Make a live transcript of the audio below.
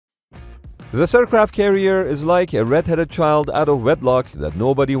This aircraft carrier is like a red-headed child out of wedlock that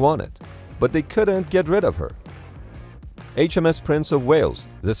nobody wanted, but they couldn't get rid of her. HMS Prince of Wales,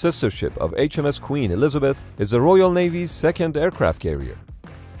 the sister ship of HMS Queen Elizabeth, is the Royal Navy's second aircraft carrier.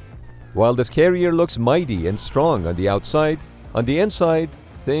 While this carrier looks mighty and strong on the outside, on the inside,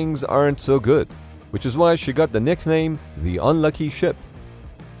 things aren't so good, which is why she got the nickname the Unlucky Ship.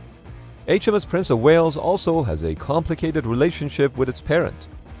 HMS Prince of Wales also has a complicated relationship with its parent,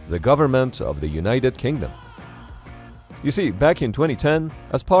 the government of the United Kingdom. You see, back in 2010,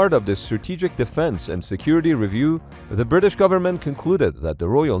 as part of the Strategic Defence and Security Review, the British government concluded that the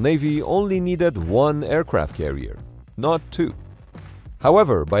Royal Navy only needed one aircraft carrier, not two.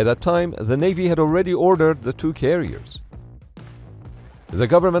 However, by that time, the Navy had already ordered the two carriers. The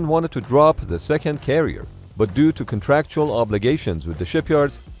government wanted to drop the second carrier, but due to contractual obligations with the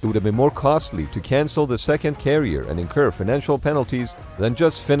shipyards, it would have been more costly to cancel the second carrier and incur financial penalties than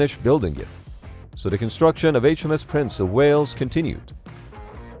just finish building it. So the construction of HMS Prince of Wales continued.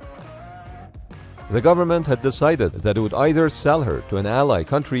 The government had decided that it would either sell her to an ally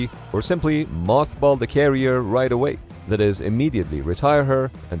country or simply mothball the carrier right away, that is, immediately retire her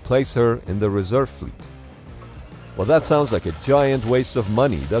and place her in the reserve fleet. Well, that sounds like a giant waste of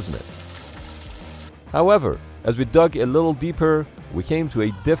money, doesn't it? However, as we dug a little deeper, we came to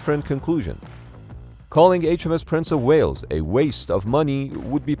a different conclusion. Calling HMS Prince of Wales a waste of money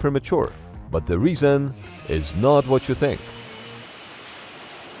would be premature, but the reason is not what you think.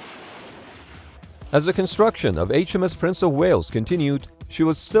 As the construction of HMS Prince of Wales continued, she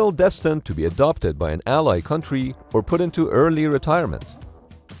was still destined to be adopted by an ally country or put into early retirement.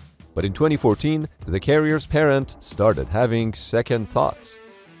 But in 2014, the carrier's parent started having second thoughts.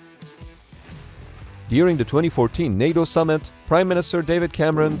 During the 2014 NATO summit, Prime Minister David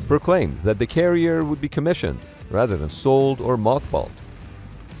Cameron proclaimed that the carrier would be commissioned rather than sold or mothballed.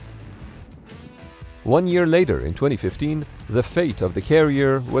 1 year later, in 2015, the fate of the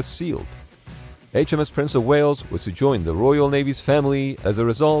carrier was sealed. HMS Prince of Wales was to join the Royal Navy's family as a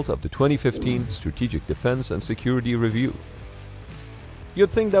result of the 2015 Strategic Defence and Security Review.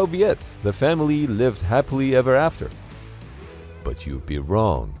 You'd think that would be it. The family lived happily ever after. But you'd be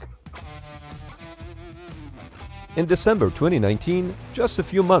wrong. In December 2019, just a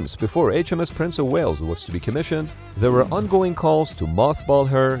few months before HMS Prince of Wales was to be commissioned, there were ongoing calls to mothball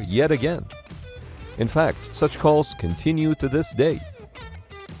her yet again. In fact, such calls continue to this day.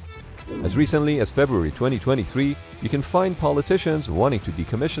 As recently as February 2023, you can find politicians wanting to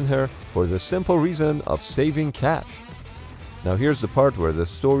decommission her for the simple reason of saving cash. Now here's the part where the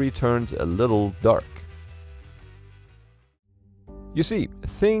story turns a little dark. You see,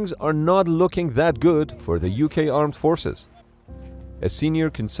 things are not looking that good for the UK Armed Forces. A senior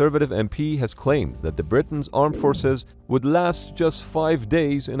Conservative MP has claimed that the Britain's armed forces would last just 5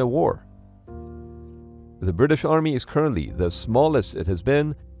 days in a war. The British Army is currently the smallest it has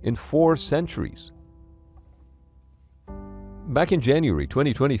been in 4 centuries. Back in January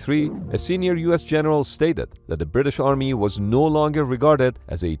 2023, a senior US general stated that the British Army was no longer regarded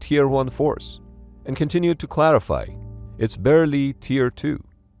as a Tier 1 force, and continued to clarify, it's barely Tier 2.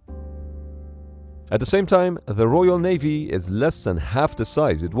 At the same time, the Royal Navy is less than half the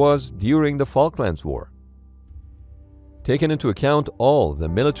size it was during the Falklands War. Taking into account all the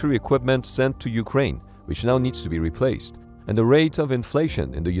military equipment sent to Ukraine, which now needs to be replaced, and the rate of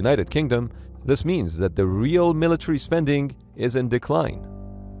inflation in the United Kingdom, this means that the real military spending is in decline.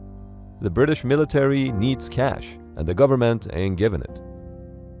 The British military needs cash, and the government ain't giving it.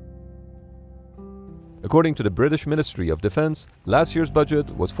 According to the British Ministry of Defence, last year's budget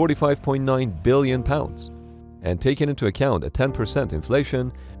was £45.9 billion, and taking into account a 10%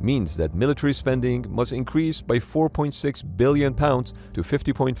 inflation means that military spending must increase by £4.6 billion to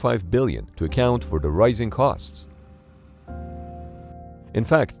 £50.5 billion to account for the rising costs. In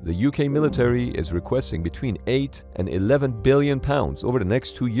fact, the UK military is requesting between £8 and £11 billion over the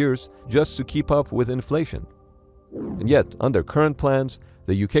next 2 years just to keep up with inflation. And yet, under current plans,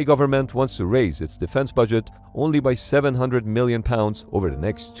 the UK government wants to raise its defence budget only by £700 million over the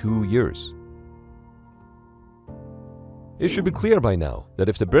next 2 years. It should be clear by now that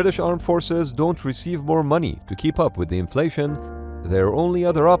if the British Armed Forces don't receive more money to keep up with the inflation, their only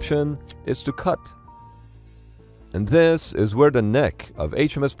other option is to cut. And this is where the neck of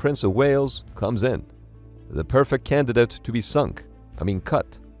HMS Prince of Wales comes in. The perfect candidate to be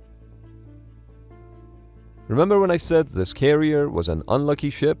cut. Remember when I said this carrier was an unlucky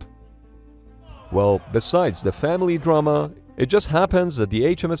ship? Well, besides the family drama, it just happens that the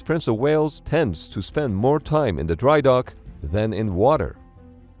HMS Prince of Wales tends to spend more time in the dry dock than in water.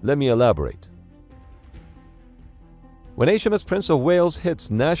 Let me elaborate. When HMS Prince of Wales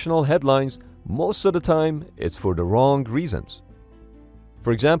hits national headlines, most of the time it's for the wrong reasons.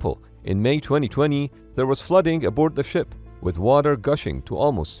 For example, in May 2020, there was flooding aboard the ship, with water gushing to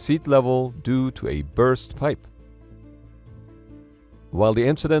almost seat level due to a burst pipe. While the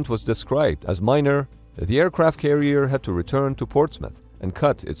incident was described as minor, the aircraft carrier had to return to Portsmouth and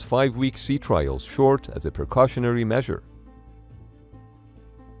cut its 5-week sea trials short as a precautionary measure.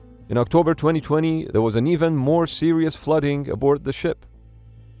 In October 2020, there was an even more serious flooding aboard the ship.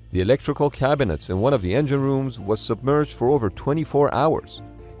 The electrical cabinets in one of the engine rooms was submerged for over 24 hours.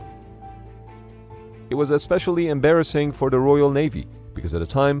 It was especially embarrassing for the Royal Navy because at the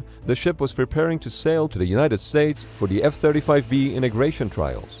time, the ship was preparing to sail to the United States for the F-35B integration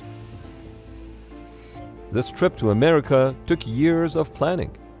trials. This trip to America took years of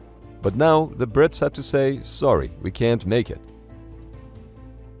planning, but now the Brits had to say, sorry, we can't make it.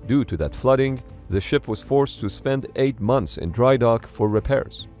 Due to that flooding, the ship was forced to spend 8 months in dry dock for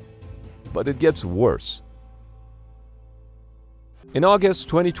repairs. But it gets worse. In August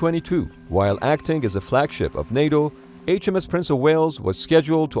 2022, while acting as a flagship of NATO, HMS Prince of Wales was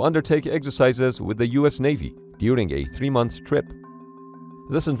scheduled to undertake exercises with the US Navy during a 3-month trip.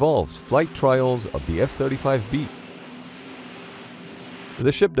 This involved flight trials of the F-35B.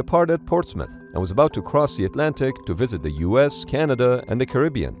 The ship departed Portsmouth and was about to cross the Atlantic to visit the US, Canada, and the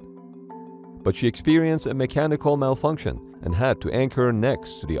Caribbean. But she experienced a mechanical malfunction and had to anchor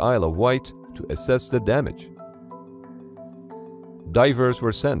next to the Isle of Wight to assess the damage. Divers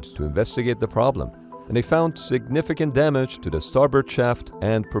were sent to investigate the problem, and they found significant damage to the starboard shaft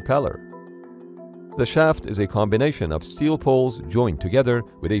and propeller. The shaft is a combination of steel poles joined together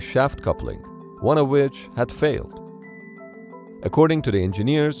with a shaft coupling, one of which had failed. According to the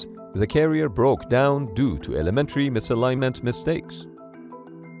engineers, the carrier broke down due to elementary misalignment mistakes.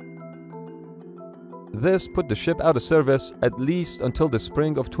 This put the ship out of service at least until the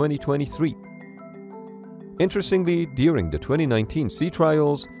spring of 2023. Interestingly, during the 2019 sea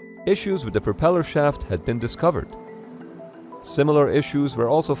trials, issues with the propeller shaft had been discovered. Similar issues were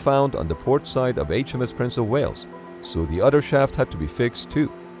also found on the port side of HMS Prince of Wales, so the other shaft had to be fixed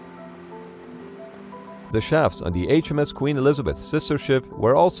too. The shafts on the HMS Queen Elizabeth sister ship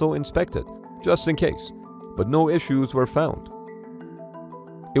were also inspected, just in case, but no issues were found.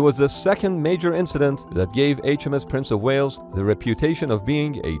 It was the second major incident that gave HMS Prince of Wales the reputation of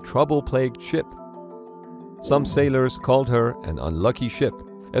being a trouble-plagued ship. Some sailors called her an unlucky ship,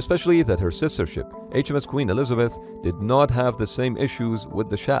 especially that her sister ship, HMS Queen Elizabeth, did not have the same issues with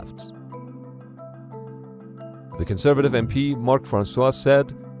the shafts. The Conservative MP Mark Francois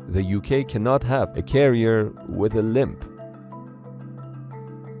said, "The UK cannot have a carrier with a limp."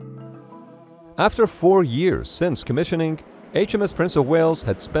 After 4 years since commissioning, HMS Prince of Wales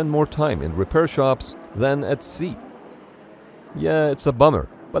had spent more time in repair shops than at sea. Yeah, it's a bummer,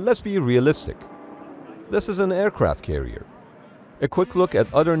 but let's be realistic. This is an aircraft carrier. A quick look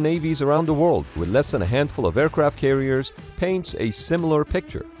at other navies around the world with less than a handful of aircraft carriers paints a similar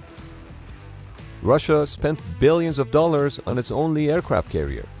picture. Russia spent billions of dollars on its only aircraft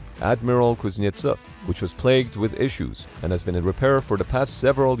carrier, Admiral Kuznetsov, which was plagued with issues and has been in repair for the past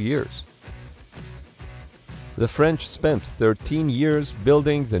several years. The French spent 13 years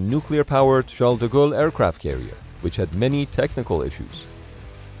building the nuclear-powered Charles de Gaulle aircraft carrier, which had many technical issues.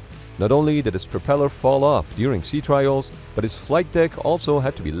 Not only did its propeller fall off during sea trials, but its flight deck also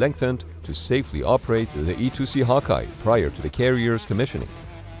had to be lengthened to safely operate the E-2C Hawkeye prior to the carrier's commissioning.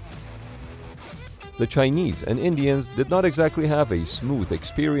 The Chinese and Indians did not exactly have a smooth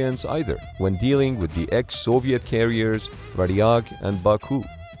experience either when dealing with the ex-Soviet carriers Varyag and Baku.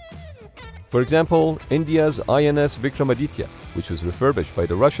 For example, India's INS Vikramaditya, which was refurbished by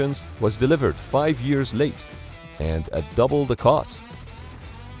the Russians, was delivered 5 years late and at double the cost.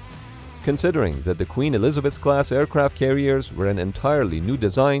 Considering that the Queen Elizabeth-class aircraft carriers were an entirely new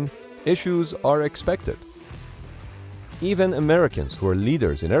design, issues are expected. Even Americans, who are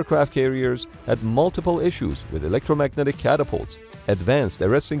leaders in aircraft carriers, had multiple issues with electromagnetic catapults, advanced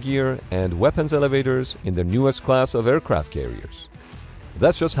arresting gear, and weapons elevators in their newest class of aircraft carriers.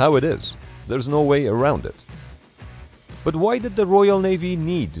 That's just how it is. There's no way around it. But why did the Royal Navy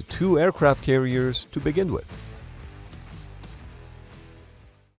need 2 aircraft carriers to begin with?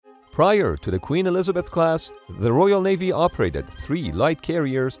 Prior to the Queen Elizabeth class, the Royal Navy operated 3 light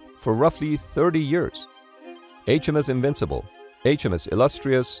carriers for roughly 30 years. HMS Invincible, HMS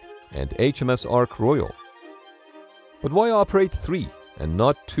Illustrious, and HMS Ark Royal. But why operate 3 and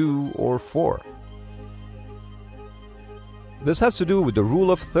not 2 or 4? This has to do with the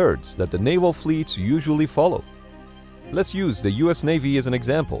rule of thirds that the naval fleets usually follow. Let's use the US Navy as an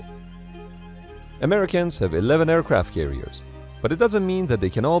example. Americans have 11 aircraft carriers, but it doesn't mean that they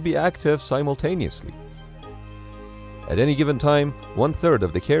can all be active simultaneously. At any given time, 1/3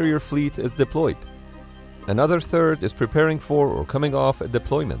 of the carrier fleet is deployed. Another third is preparing for or coming off a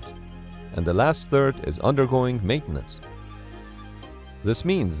deployment, and the last third is undergoing maintenance. This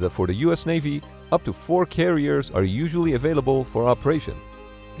means that for the US Navy, up to 4 carriers are usually available for operation,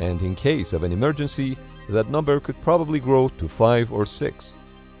 and in case of an emergency, that number could probably grow to 5 or 6.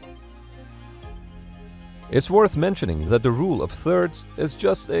 It's worth mentioning that the rule of thirds is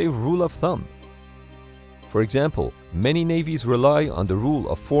just a rule of thumb. For example, many navies rely on the rule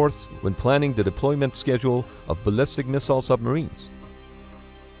of fourths when planning the deployment schedule of ballistic missile submarines.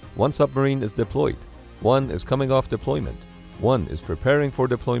 1 submarine is deployed, 1 is coming off deployment, 1 is preparing for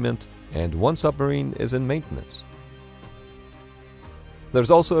deployment, and 1 submarine is in maintenance.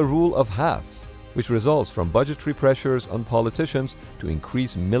 There's also a rule of halves, which results from budgetary pressures on politicians to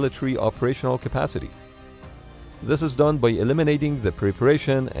increase military operational capacity. This is done by eliminating the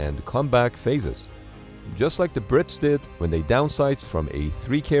preparation and comeback phases, just like the Brits did when they downsized from a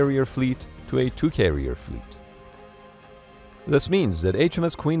 3-carrier fleet to a 2-carrier fleet. This means that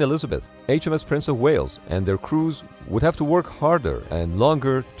HMS Queen Elizabeth, HMS Prince of Wales, and their crews would have to work harder and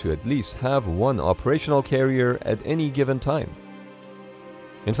longer to at least have 1 operational carrier at any given time.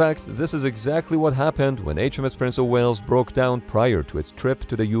 In fact, this is exactly what happened when HMS Prince of Wales broke down prior to its trip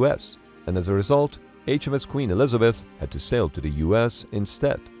to the US, and as a result, HMS Queen Elizabeth had to sail to the US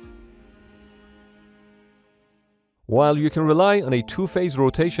instead. While you can rely on a 2-phase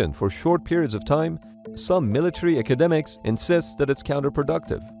rotation for short periods of time, some military academics insist that it's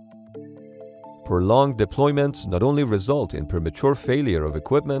counterproductive. Prolonged deployments not only result in premature failure of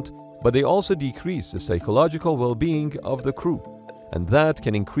equipment, but they also decrease the psychological well-being of the crew, and that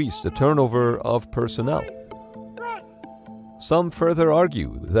can increase the turnover of personnel. Some further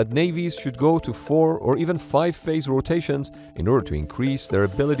argue that navies should go to 4 or even 5-phase rotations in order to increase their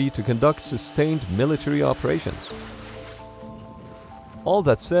ability to conduct sustained military operations. All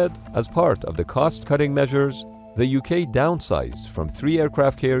that said, as part of the cost-cutting measures, the UK downsized from 3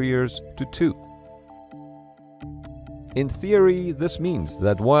 aircraft carriers to 2. In theory, this means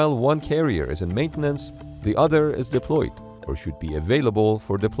that while 1 carrier is in maintenance, the other is deployed or should be available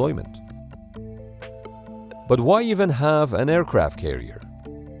for deployment. But why even have an aircraft carrier?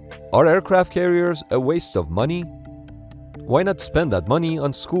 Are aircraft carriers a waste of money? Why not spend that money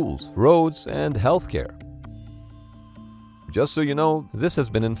on schools, roads, and healthcare? Just so you know, this has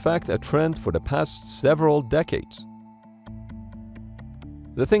been in fact a trend for the past several decades.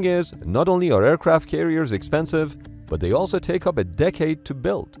 The thing is, not only are aircraft carriers expensive, but they also take up a decade to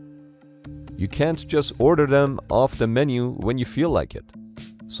build. You can't just order them off the menu when you feel like it,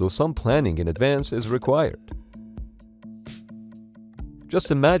 so some planning in advance is required.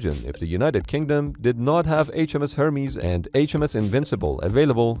 Just imagine if the United Kingdom did not have HMS Hermes and HMS Invincible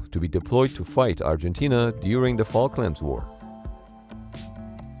available to be deployed to fight Argentina during the Falklands War.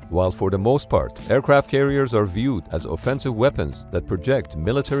 While for the most part, aircraft carriers are viewed as offensive weapons that project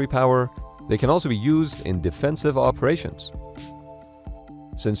military power, they can also be used in defensive operations.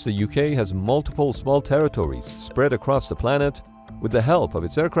 Since the UK has multiple small territories spread across the planet, with the help of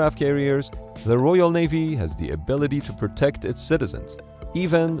its aircraft carriers, the Royal Navy has the ability to protect its citizens,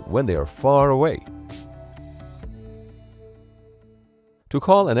 even when they are far away. To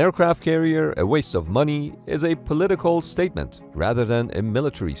call an aircraft carrier a waste of money is a political statement rather than a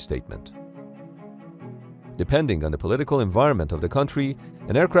military statement. Depending on the political environment of the country,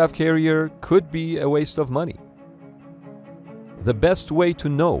 an aircraft carrier could be a waste of money. The best way to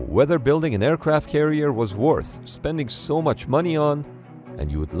know whether building an aircraft carrier was worth spending so much money on,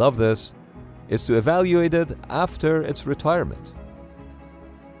 and you would love this, is to evaluate it after its retirement.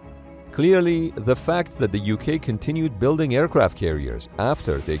 Clearly, the fact that the UK continued building aircraft carriers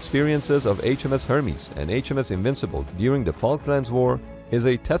after the experiences of HMS Hermes and HMS Invincible during the Falklands War is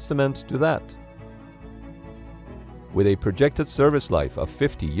a testament to that. With a projected service life of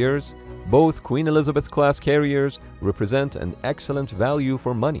 50 years, both Queen Elizabeth-class carriers represent an excellent value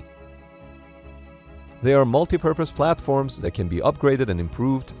for money. They are multi-purpose platforms that can be upgraded and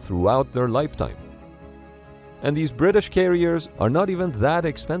improved throughout their lifetime. And these British carriers are not even that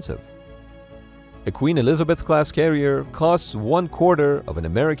expensive. A Queen Elizabeth-class carrier costs 1/4 of an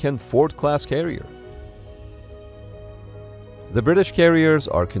American Ford-class carrier. The British carriers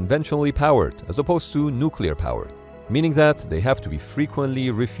are conventionally powered as opposed to nuclear-powered, meaning that they have to be frequently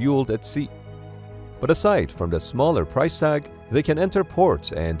refueled at sea. But aside from the smaller price tag, they can enter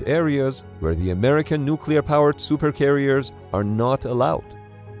ports and areas where the American nuclear-powered supercarriers are not allowed.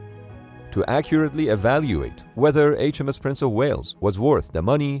 To accurately evaluate whether HMS Prince of Wales was worth the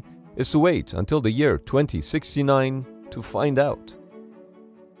money, is to wait until the year 2069 to find out.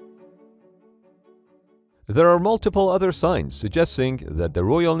 There are multiple other signs suggesting that the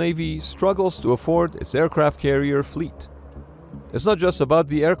Royal Navy struggles to afford its aircraft carrier fleet. It's not just about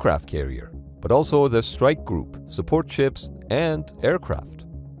the aircraft carrier, but also the strike group, support ships, and aircraft.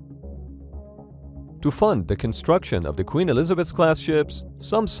 To fund the construction of the Queen Elizabeth-class ships,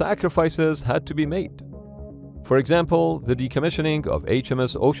 some sacrifices had to be made. For example, the decommissioning of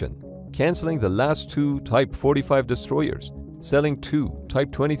HMS Ocean, cancelling the last 2 Type 45 destroyers, selling 2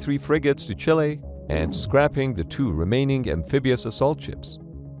 Type 23 frigates to Chile, and scrapping the 2 remaining amphibious assault ships.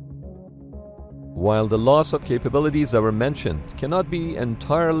 While the loss of capabilities that were mentioned cannot be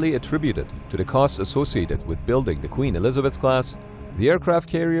entirely attributed to the costs associated with building the Queen Elizabeth class, the aircraft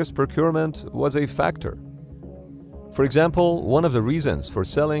carrier's procurement was a factor. For example, one of the reasons for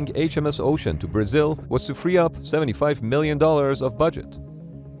selling HMS Ocean to Brazil was to free up $75 million of budget.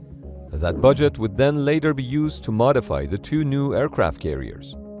 That budget would then later be used to modify the 2 new aircraft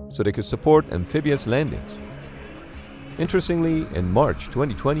carriers, so they could support amphibious landings. Interestingly, in March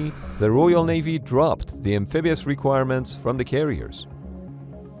 2020, the Royal Navy dropped the amphibious requirements from the carriers.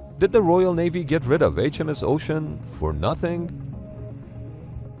 Did the Royal Navy get rid of HMS Ocean for nothing?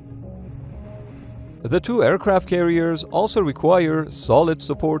 The 2 aircraft carriers also require solid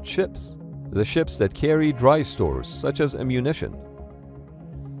support ships, the ships that carry dry stores such as ammunition.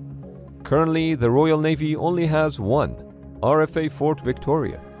 Currently, the Royal Navy only has 1, RFA Fort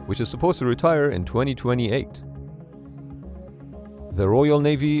Victoria, which is supposed to retire in 2028. The Royal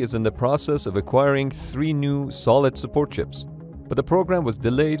Navy is in the process of acquiring 3 new solid support ships, but the program was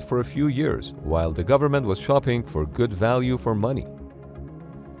delayed for a few years while the government was shopping for good value for money.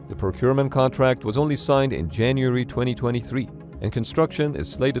 The procurement contract was only signed in January 2023, and construction is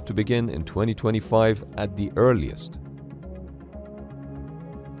slated to begin in 2025 at the earliest.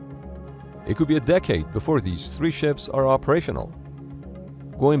 It could be a decade before these 3 ships are operational.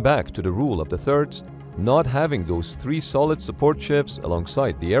 Going back to the rule of the thirds, not having those 3 solid support ships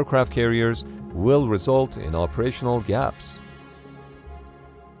alongside the aircraft carriers will result in operational gaps.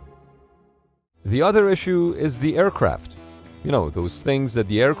 The other issue is the aircraft. You know, those things that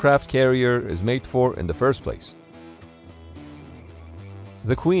the aircraft carrier is made for in the first place.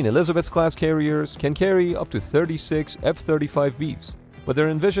 The Queen Elizabeth-class carriers can carry up to 36 F-35Bs, but they're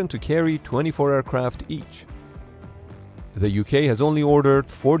envisioned to carry 24 aircraft each. The UK has only ordered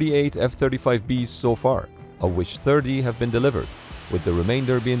 48 F-35Bs so far, of which 30 have been delivered, with the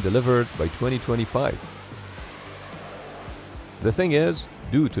remainder being delivered by 2025. The thing is,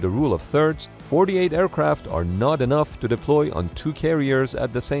 due to the rule of thirds, 48 aircraft are not enough to deploy on 2 carriers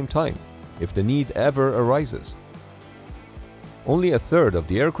at the same time, if the need ever arises. Only a third of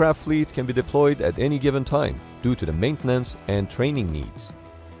the aircraft fleet can be deployed at any given time due to the maintenance and training needs.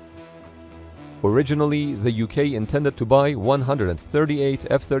 Originally, the UK intended to buy 138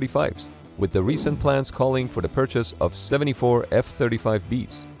 F-35s, with the recent plans calling for the purchase of 74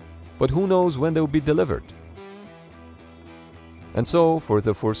 F-35Bs. But who knows when they'll be delivered? And so, for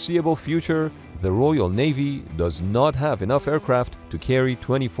the foreseeable future, the Royal Navy does not have enough aircraft to carry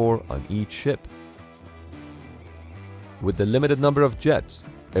 24 on each ship. With the limited number of jets,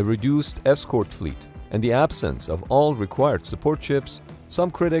 a reduced escort fleet, and the absence of all required support ships, some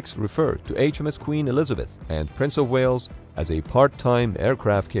critics refer to HMS Queen Elizabeth and Prince of Wales as a part-time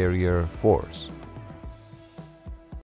aircraft carrier force.